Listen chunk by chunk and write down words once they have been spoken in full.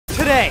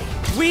today,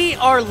 we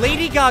are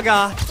Lady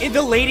Gaga in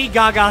the Lady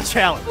Gaga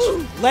challenge.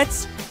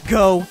 Let's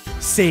go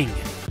sing.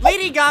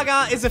 Lady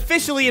Gaga is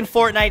officially in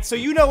Fortnite, so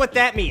you know what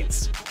that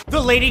means.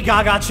 The Lady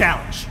Gaga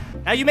challenge.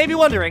 Now you may be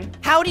wondering,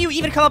 how do you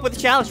even come up with a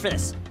challenge for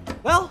this?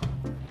 Well,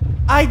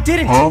 I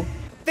didn't. Huh?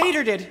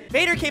 Vader did.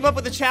 Vader came up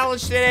with a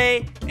challenge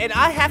today, and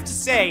I have to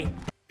say,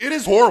 it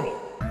is horrible.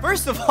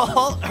 First of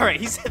all right,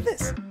 he said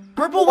this.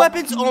 Purple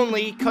weapons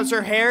only, cause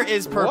her hair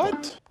is purple.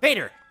 What?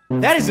 Vader,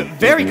 that is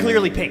very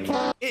clearly pink.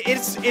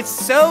 It's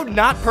so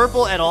not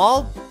purple at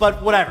all,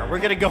 but whatever. We're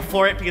gonna go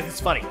for it because it's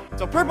funny.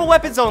 So purple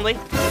weapons only.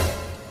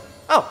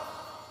 Oh.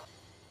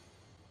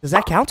 Does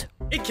that count?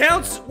 It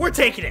counts. We're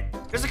taking it.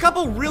 There's a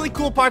couple really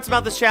cool parts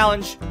about this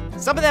challenge.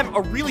 Some of them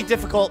are really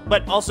difficult,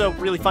 but also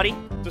really funny.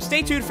 So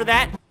stay tuned for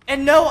that.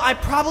 And no, I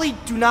probably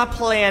do not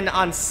plan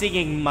on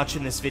singing much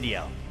in this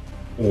video.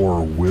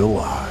 Or will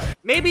I?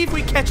 Maybe if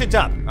we catch a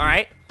dub, all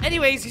right?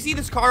 Anyways, you see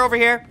this car over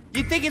here?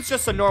 You'd think it's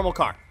just a normal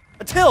car.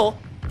 Until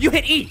you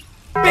hit E.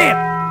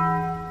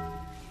 Bam!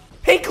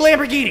 Pink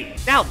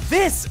Lamborghini. Now,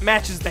 this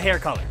matches the hair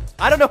color.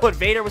 I don't know what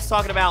Vader was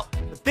talking about,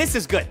 but this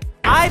is good.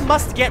 I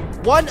must get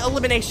one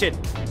elimination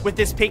with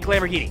this pink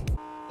Lamborghini.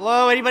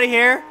 Hello, anybody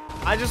here?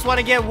 I just want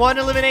to get one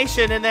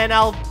elimination and then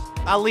I'll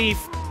leave.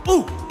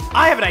 Ooh,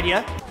 I have an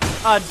idea.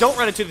 Don't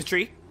run into the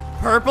tree.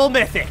 Purple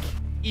Mythic,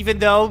 even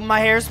though my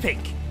hair's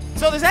pink.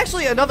 So there's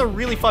actually another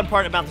really fun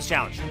part about this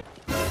challenge.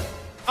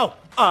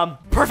 Oh,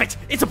 perfect.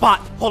 It's a bot.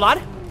 Hold on.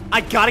 I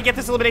gotta get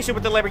this elimination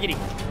with the Lamborghini.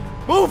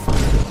 Move.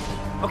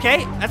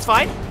 Okay, that's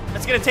fine.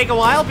 That's gonna take a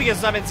while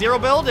because I'm in zero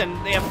build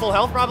and they have full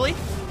health probably.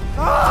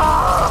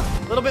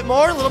 A little bit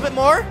more, a little bit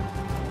more.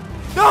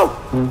 No!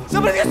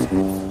 Somebody just...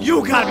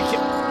 You gotta be kidding.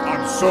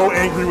 I'm so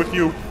angry with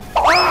you.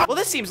 Well,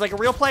 this seems like a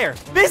real player.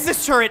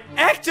 Business turret,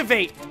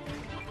 activate.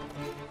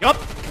 Yup.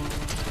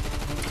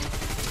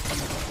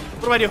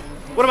 What do I do?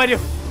 What do I do?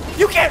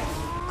 You can't.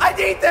 I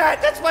need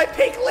that. That's my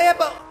pink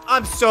Lambo.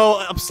 I'm so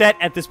upset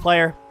at this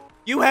player.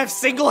 You have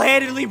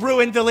single-handedly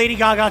ruined the Lady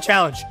Gaga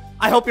challenge.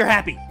 I hope you're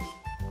happy.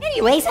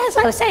 Anyways, as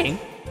I was saying.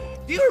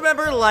 Do you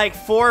remember like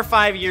 4 or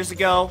 5 years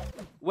ago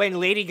when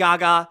Lady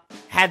Gaga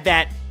had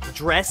that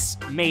dress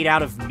made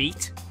out of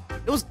meat?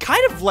 It was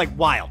kind of like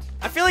wild.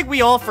 I feel like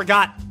we all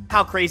forgot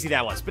how crazy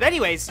that was. But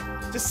anyways,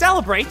 to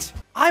celebrate,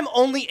 I'm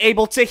only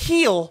able to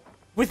heal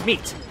with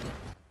meat.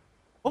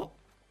 Oh,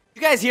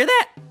 you guys hear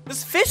that?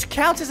 Does fish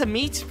count as a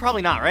meat?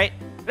 Probably not, right?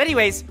 But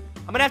anyways,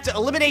 I'm gonna have to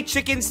eliminate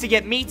chickens to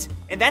get meat,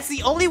 and that's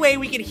the only way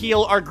we can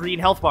heal our green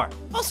health bar.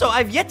 Also,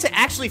 I've yet to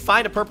actually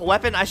find a purple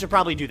weapon. I should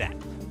probably do that,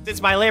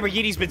 since my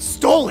Lamborghini's been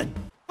stolen.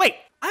 Wait,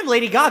 I'm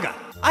Lady Gaga.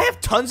 I have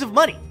tons of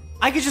money.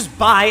 I could just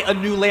buy a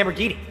new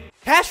Lamborghini.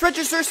 Cash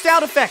register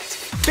sound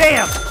effect.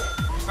 Bam!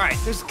 Alright,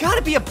 there's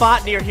gotta be a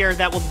bot near here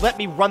that will let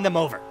me run them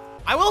over.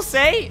 I will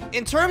say,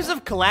 in terms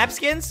of collab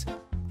skins,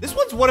 this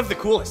one's one of the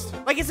coolest.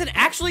 Like, it's an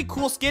actually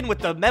cool skin with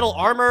the metal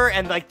armor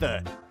and, like,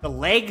 the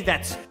leg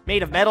that's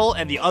made of metal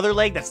and the other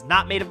leg that's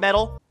not made of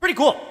metal. Pretty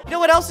cool. You know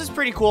what else is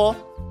pretty cool?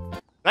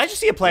 Did I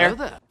just see a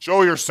player?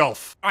 Show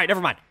yourself. Alright,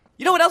 never mind.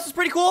 You know what else is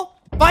pretty cool?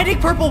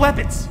 Finding purple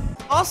weapons.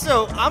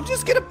 Also, I'm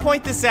just gonna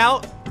point this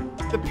out.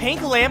 The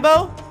pink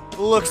Lambo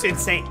looks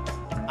insane.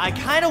 I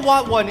kind of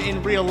want one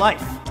in real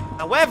life.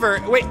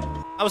 However, wait,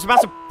 I was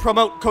about to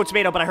promote Code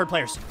Tomato, but I heard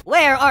players.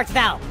 Where art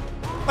thou?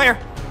 Player,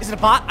 is it a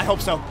bot? I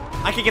hope so.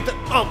 I can get the,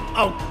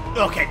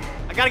 okay.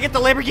 I gotta get the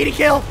Lamborghini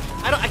kill.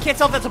 I can't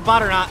tell if that's a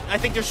bot or not. I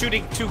think they're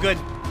shooting too good.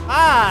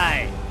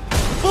 Hi.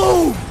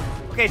 Boom.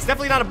 Okay, it's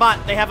definitely not a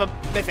bot. They have a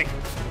mythic.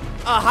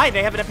 Hi,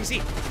 they have an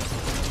NPC.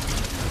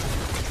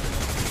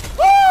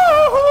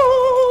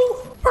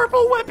 Woo!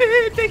 Purple weapon,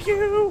 thank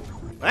you.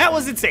 That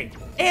was insane.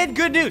 And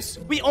good news,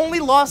 we only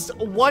lost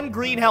 1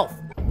 green health.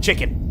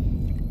 Chicken.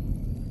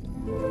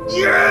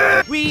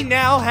 Yeah! We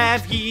now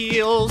have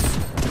heals.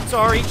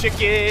 Sorry,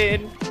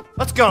 chicken.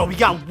 Let's go. We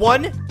got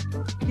 1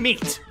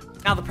 meat.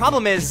 Now, the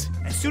problem is,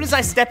 as soon as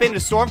I step into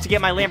Storm to get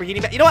my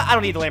Lamborghini back, you know what? I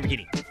don't need the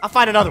Lamborghini. I'll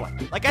find another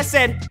one. Like I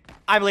said,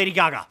 I'm Lady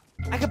Gaga.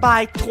 I could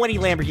buy 20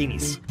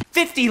 Lamborghinis,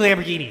 50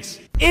 Lamborghinis,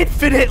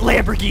 infinite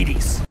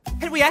Lamborghinis.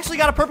 And we actually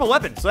got a purple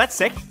weapon, so that's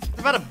sick. There's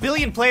about 1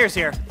 billion players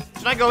here.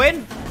 Should I go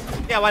in?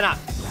 Yeah, why not?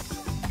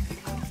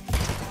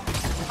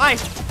 Hi.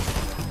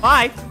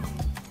 Bye.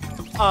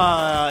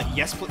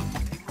 Yes, please.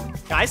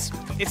 Guys,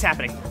 it's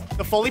happening.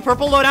 The fully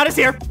purple loadout is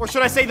here. Or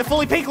should I say the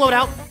fully pink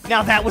loadout?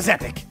 Now that was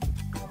epic.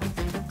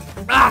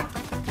 Ah!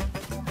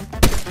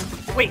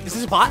 Wait, is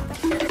this a bot?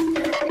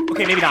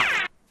 Okay, maybe not.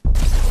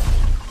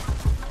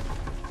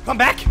 Come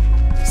back,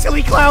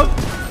 silly clown.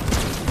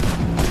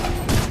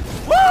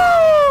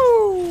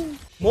 Woo!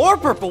 More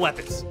purple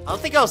weapons. I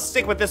don't think I'll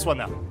stick with this one,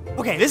 though.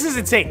 Okay, this is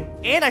insane.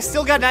 And I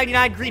still got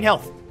 99 green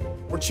health.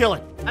 We're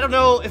chilling. I don't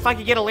know if I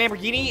could get a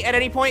Lamborghini at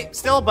any point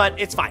still, but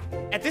it's fine.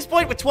 At this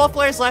point, with 12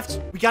 players left,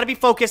 we gotta be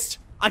focused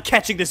on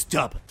catching this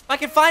dub. If I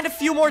can find a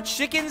few more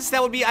chickens,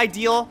 that would be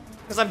ideal,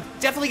 because I'm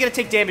definitely gonna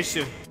take damage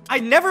soon. I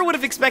never would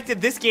have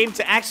expected this game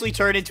to actually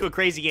turn into a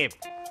crazy game.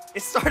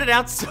 It started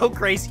out so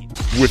crazy.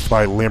 With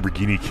my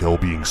Lamborghini kill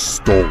being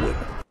stolen.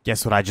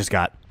 Guess what I just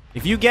got?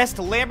 If you guessed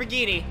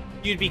Lamborghini,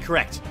 you'd be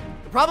correct.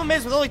 The problem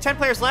is, with only 10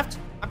 players left,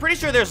 I'm pretty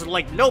sure there's,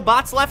 like, no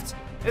bots left.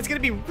 And it's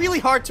gonna be really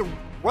hard to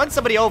run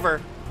somebody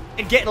over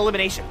and get an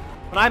elimination.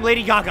 But I'm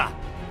Lady Gaga,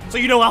 so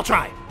you know I'll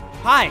try.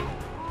 Hi,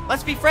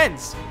 let's be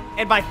friends.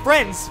 And by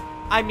friends,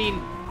 I mean,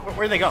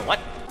 where'd they go? What?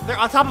 They're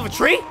on top of a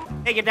tree?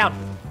 Hey, get down.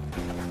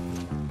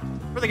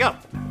 Where'd they go?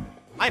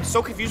 I am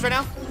so confused right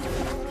now.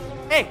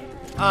 Hey,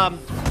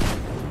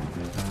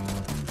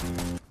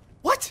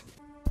 what?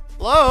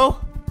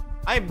 Hello?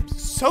 I am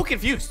so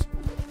confused.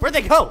 Where'd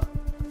they go?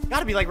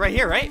 Gotta be like right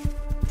here, right?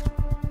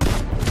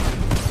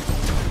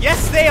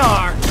 Yes, they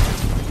are.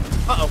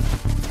 Uh-oh.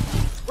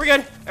 We're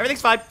good.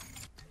 Everything's fine.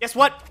 Guess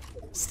what?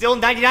 Still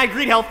 99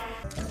 green health.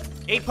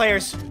 8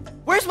 players.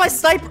 Where's my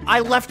sniper?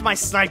 I left my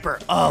sniper.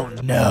 Oh,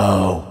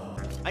 no.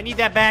 I need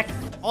that back.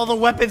 All the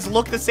weapons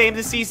look the same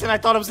this season. I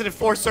thought it was an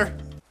enforcer.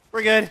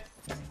 We're good.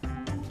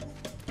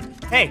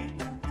 Hey.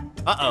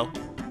 Uh-oh.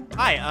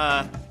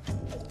 Hi,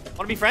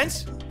 wanna be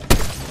friends?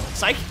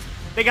 Psych.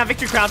 They got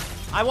victory crown.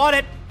 I want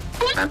it.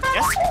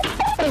 Yes.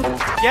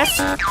 Yes.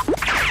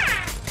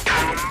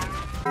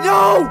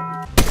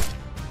 No!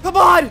 Come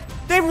on!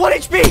 They have 1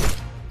 HP!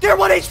 They're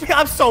 1 HP!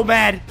 I'm so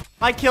mad.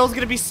 My kill's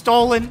gonna be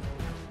stolen.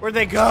 Where'd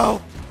they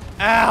go?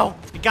 Ow.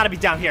 You gotta be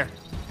down here.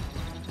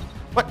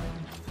 What?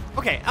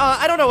 Okay,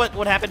 I don't know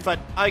what happened, but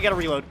I gotta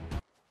reload.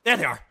 There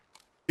they are.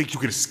 Think you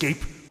can escape?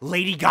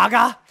 Lady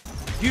Gaga?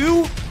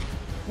 You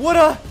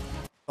woulda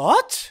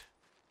thought?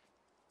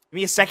 Give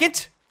me a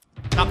second.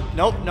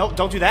 No,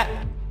 don't do that.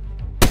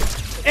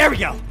 There we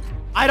go.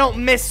 I don't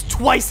miss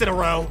twice in a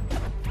row.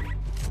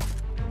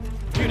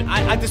 Dude,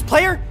 this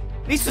player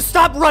needs to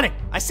stop running.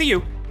 I see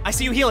you. I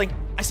see you healing.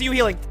 I see you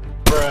healing.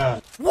 Bruh.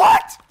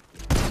 What?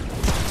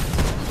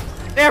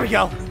 There we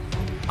go.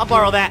 I'll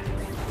borrow that.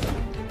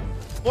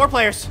 4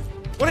 players.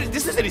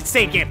 This is an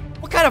insane game.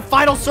 What kind of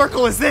final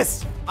circle is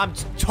this? I'm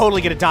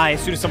totally gonna die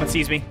as soon as someone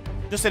sees me.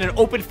 Just in an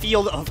open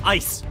field of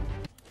ice.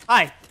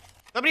 Hi.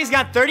 Somebody's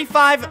got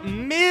 35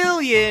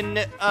 million,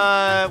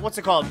 what's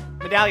it called?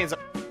 Medallions.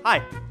 Hi.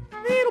 A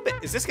little bit.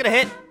 Is this gonna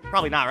hit?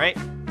 Probably not, right?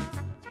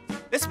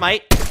 This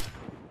might.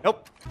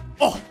 Nope.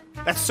 Oh,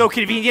 that's so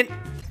convenient.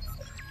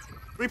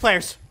 3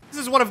 players.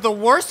 This is one of the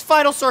worst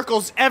final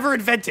circles ever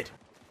invented.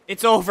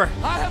 It's over.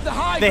 I have the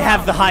high They ground.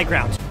 have the high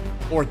ground.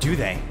 Or do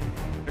they?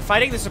 They're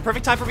fighting. This is a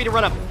perfect time for me to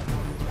run up.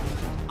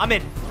 I'm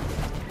in.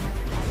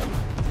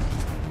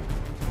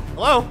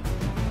 Hello?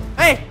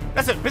 Hey,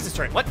 that's a business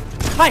turret. What?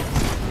 Hi.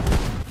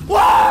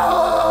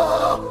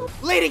 Whoa!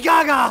 Lady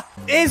Gaga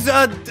is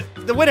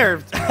the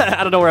winner.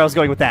 I don't know where I was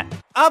going with that.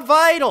 I'm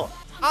vital.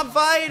 I'm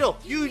vital.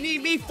 You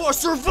need me for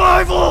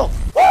survival.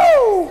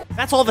 Woo!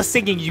 That's all the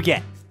singing you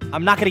get.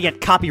 I'm not gonna get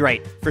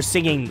copyright for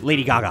singing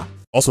Lady Gaga.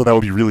 Also, that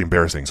would be really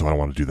embarrassing, so I don't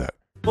want to do that.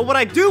 But what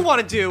I do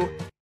want to do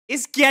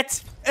is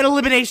get an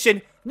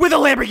elimination with a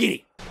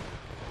Lamborghini.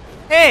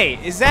 Hey,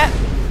 is that...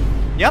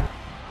 Yep.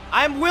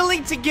 I'm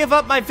willing to give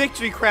up my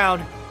victory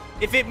crown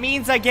if it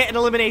means I get an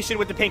elimination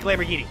with the pink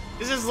Lamborghini.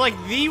 This is like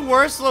the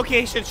worst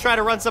location to try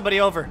to run somebody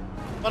over.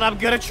 But I'm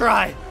gonna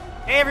try.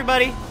 Hey,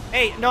 everybody.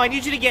 Hey, no, I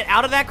need you to get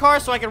out of that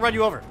car so I can run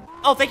you over.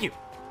 Oh, thank you.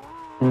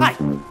 Hi.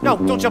 No,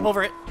 don't jump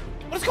over it.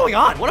 What is going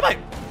on? What am I...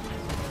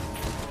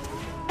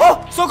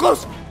 Oh, so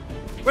close.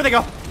 Where'd they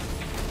go?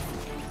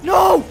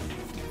 No!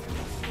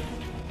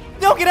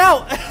 No, get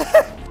out!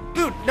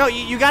 Dude, no,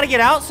 you gotta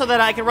get out so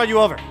that I can run you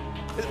over.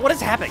 What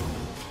is happening?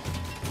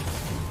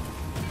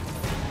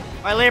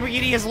 My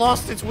Lamborghini has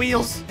lost its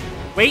wheels.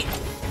 Wait.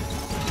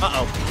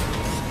 Uh-oh.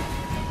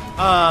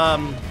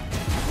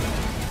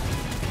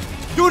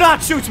 Do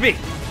not shoot me!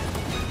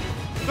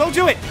 Don't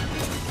do it!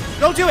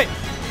 Don't do it!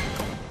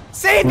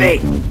 Save me!